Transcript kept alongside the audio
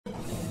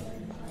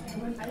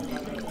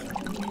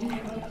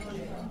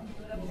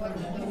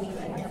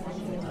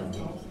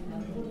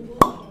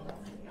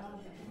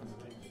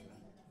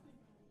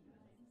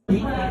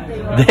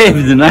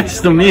David, nice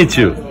to meet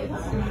you.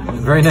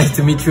 Very nice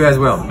to meet you as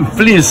well.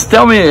 Please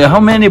tell me how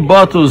many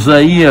bottles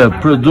a year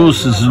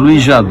produces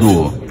Louis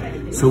Jadot?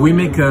 So we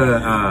make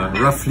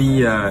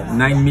roughly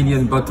 9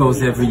 million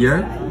bottles every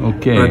year.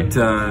 Okay. But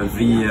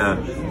the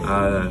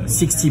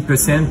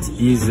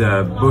 60% is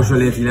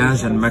Beaujolais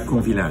Village and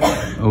Mâcon Village.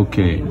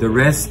 Okay. The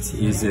rest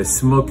is a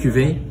small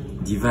cuvée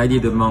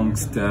divided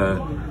amongst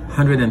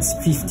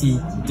 150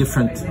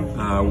 different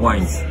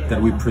wines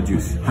that we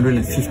produce.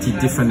 150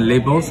 different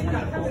labels,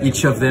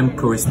 each of them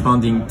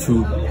corresponding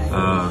to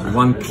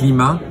one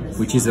climat,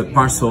 which is a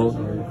parcel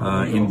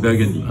in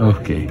Burgundy.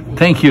 Okay.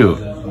 Thank you.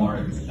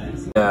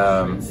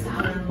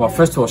 Well,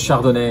 first of all,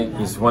 Chardonnay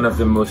is one of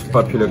the most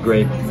popular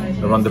grapes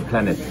around the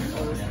planet.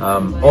 I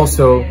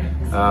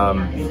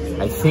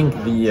think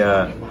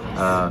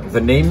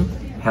the name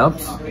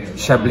helps.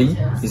 Chablis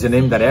is a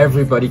name that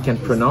everybody can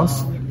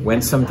pronounce.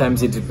 When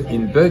sometimes it's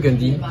in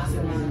Burgundy,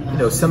 you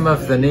know, some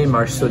of the names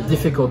are so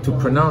difficult to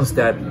pronounce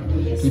that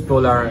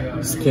people are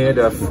scared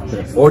of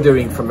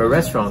ordering from a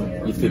restaurant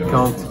if they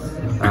can't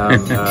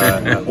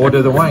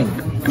order the wine.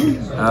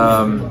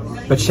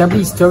 But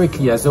Chablis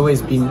historically has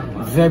always been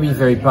very,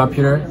 very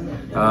popular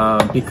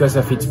because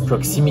of its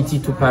proximity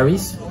to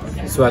Paris.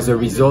 So as a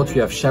result,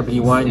 you have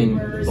Chablis wine in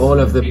all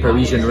of the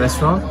Parisian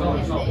restaurants.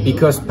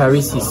 Because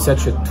Paris is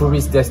such a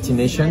tourist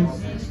destination,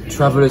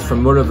 travelers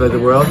from all over the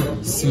world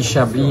see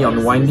Chablis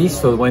on wine lists.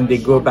 So when they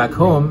go back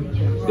home,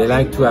 they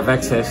like to have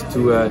access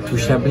to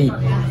Chablis.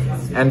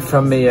 And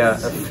from a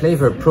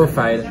flavor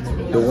profile,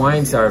 the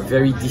wines are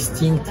very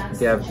distinct.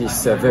 They have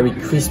this very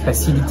crisp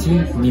acidity,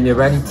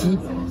 minerality,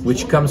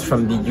 which comes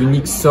from the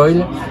unique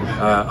soil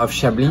of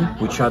Chablis,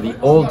 which are the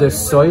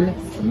oldest soil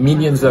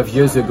millions of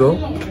years ago.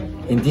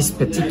 In this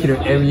particular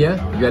area,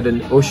 you had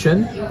an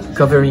ocean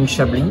covering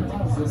Chablis,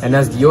 and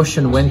as the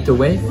ocean went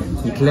away,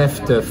 it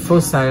left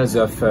fossils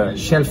of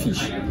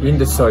shellfish in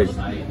the soil,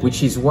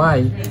 which is why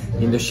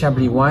in the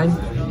Chablis wine,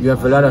 you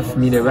have a lot of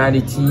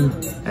minerality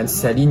and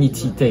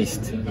salinity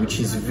taste,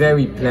 which is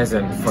very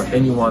pleasant for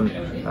anyone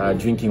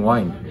drinking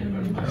wine.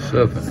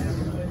 Super.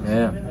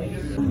 Yeah.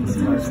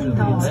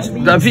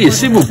 David,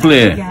 s'il vous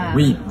plaît,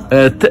 Oui.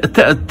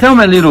 tell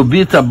me a little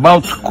bit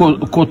about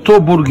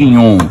Coteau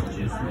Bourguignon.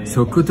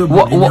 So Coteau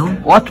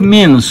Bourguignon. What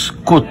means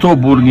Coteau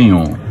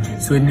Bourguignon?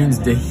 So it means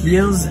the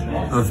hills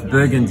of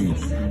Burgundy,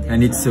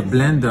 and it's a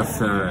blend of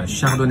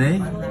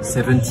Chardonnay,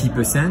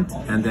 70%,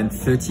 and then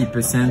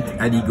 30%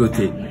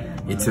 Aligoté.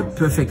 It's a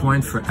perfect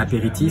wine for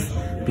aperitif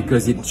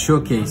because it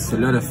showcases a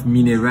lot of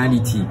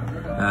minerality.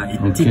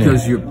 It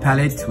tickles your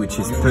palate, which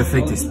is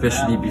perfect,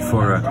 especially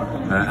before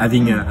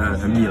having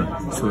a meal.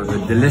 So a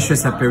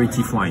delicious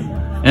aperitif wine.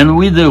 And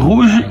with the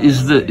rouge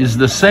is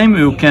the same.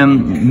 You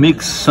can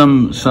mix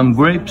some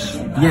grapes.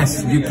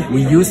 Yes,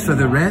 we use for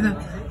the red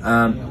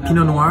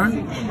Pinot Noir,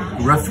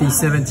 roughly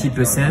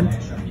 70%,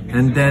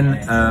 and then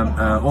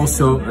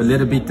also a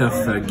little bit of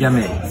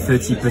Gamay,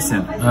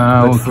 30%.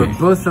 But for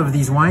both of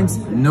these wines,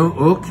 no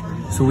oak,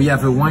 so we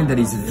have a wine that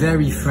is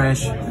very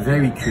fresh,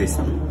 very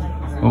crisp.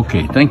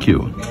 Okay, thank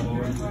you.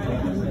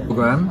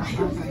 Program,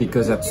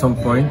 because at some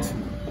point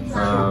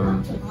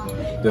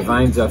the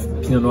vines of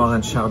Pinot Noir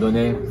and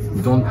Chardonnay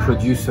don't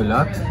produce a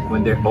lot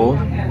when they're old.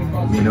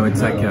 You know,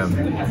 it's like a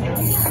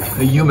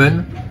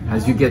human.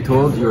 As you get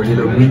old, you're a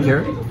little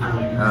weaker.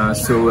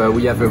 So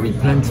we have a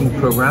replanting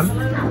program.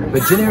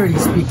 But generally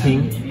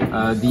speaking,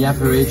 the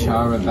average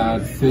are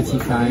about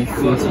 35,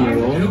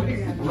 40-year-old.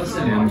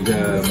 And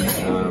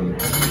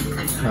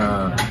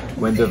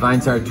when the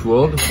vines are too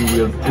old,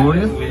 we will pull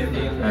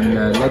and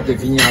let the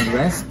vineyard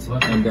rest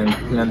and then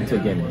plant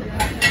again.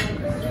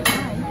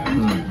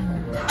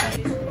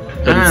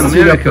 But it's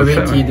still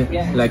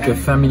operated like a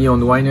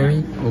family-owned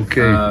winery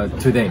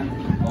today.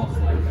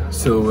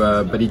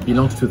 So, but it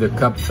belongs to the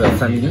Kopp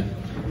family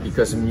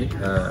because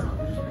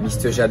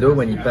Mr. Jadot,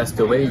 when he passed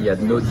away, he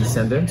had no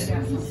descendants.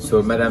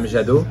 So Madame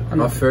Jadot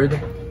offered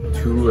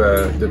to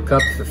the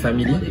Kopp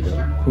family,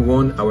 who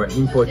own our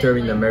importer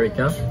in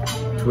America,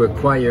 to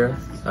acquire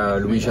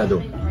Louis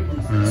Jadot.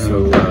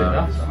 So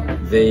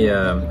they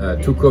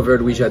took over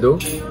Louis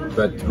Jadot,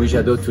 but Louis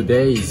Jadot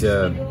today is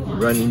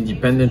run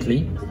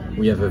independently.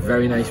 We have a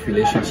very nice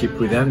relationship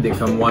with them. They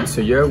come once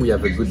a year, we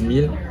have a good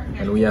meal,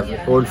 and we have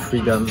all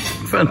freedom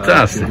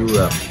Fantastic. to do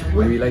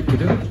what we like to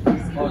do.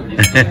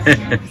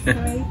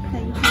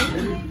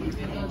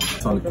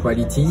 On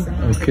quality,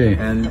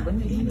 and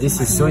this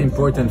is so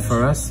important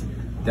for us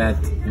that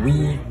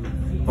we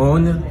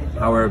own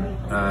our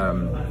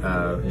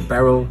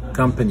barrel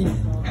company.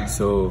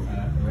 So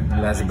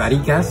Las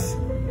Barricas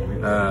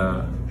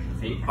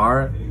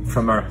are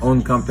from our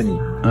own company.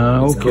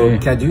 It's called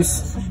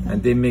Cadus,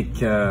 and they make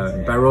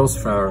barrels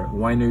for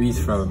wineries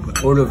from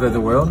all over the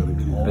world,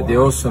 but they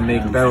also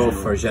make barrels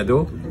for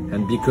Jadot.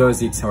 And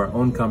because it's our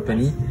own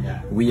company,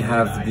 we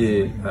have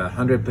the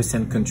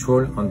 100%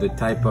 control on the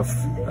type of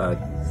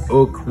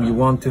oak we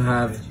want to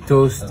have,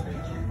 toast,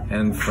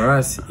 And for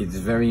us, it's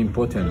very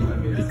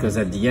important because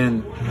at the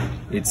end,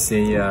 it's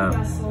an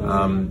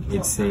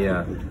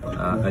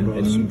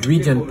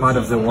ingredient part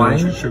of the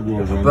wine,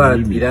 but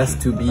it has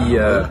to be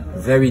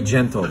very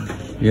gentle.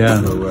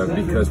 Yeah. So,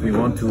 because we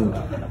want to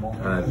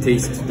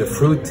taste the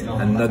fruit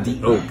and not the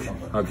oak,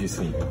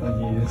 obviously.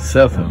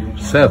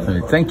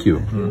 Certainly. Thank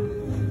you.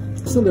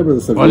 Você lembra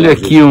dessa Olha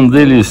viagem? aqui um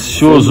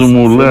delicioso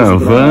Moulin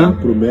Vin,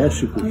 Pro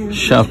México,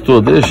 Chateau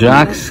de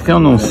Jacques, que eu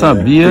não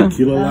sabia,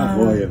 Tequila La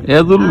Roya.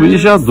 é do Luiz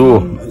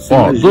Jadot.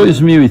 Ó,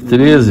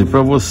 2013,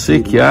 para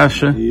você que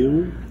acha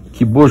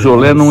que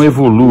Beaujolais não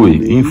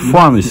evolui,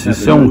 informe-se,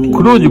 isso é um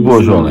cru de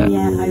Beaujolais.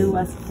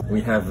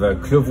 We have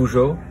Clos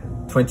Vougeot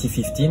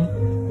 2015,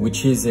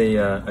 which is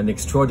an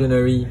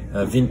extraordinary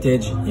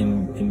vintage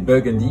in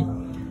Burgundy.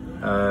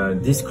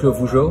 This Clos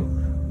Vougeot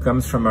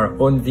comes from our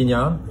own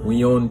vineyard.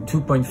 We own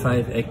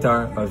 2.5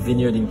 hectares of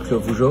vineyard in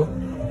Clos Vougeot,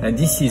 and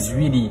this is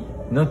really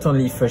not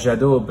only for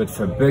Jadot but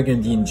for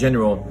Burgundy in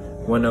general,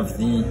 one of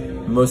the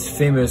most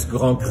famous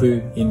Grand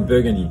Cru in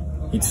Burgundy.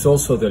 It's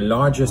also the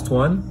largest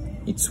one.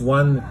 It's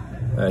one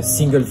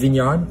single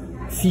vineyard,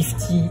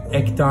 50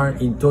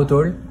 hectares in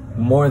total,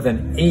 more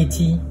than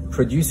 80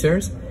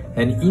 producers,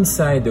 and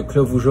inside the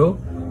Clos Vougeot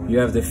you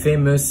have the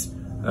famous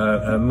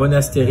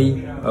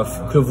monastery of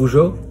Clos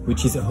Vougeot,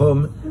 which is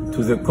home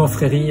to the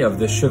confrérie of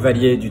the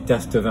Chevalier du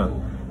Terre-Stevin.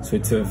 So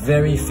it's a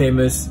very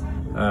famous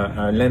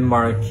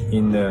landmark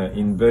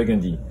in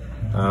Burgundy.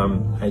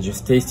 I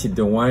just tasted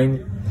the wine.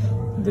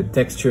 The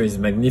texture is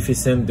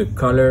magnificent. The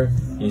color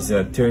is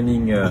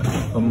turning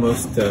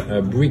almost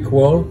a brick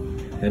wall.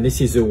 And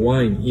this is a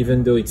wine,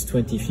 even though it's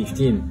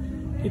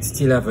 2015, it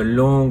still have a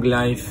long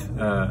life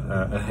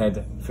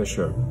ahead for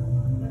sure.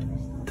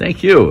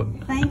 Thank you.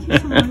 Thank you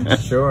so much.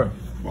 Sure.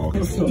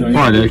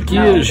 Olha,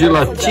 aqui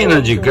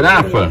gelatina de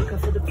grapa,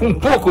 com um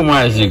pouco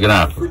mais de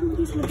grapa.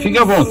 Fique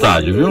à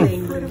vontade, viu?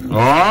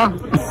 Ó.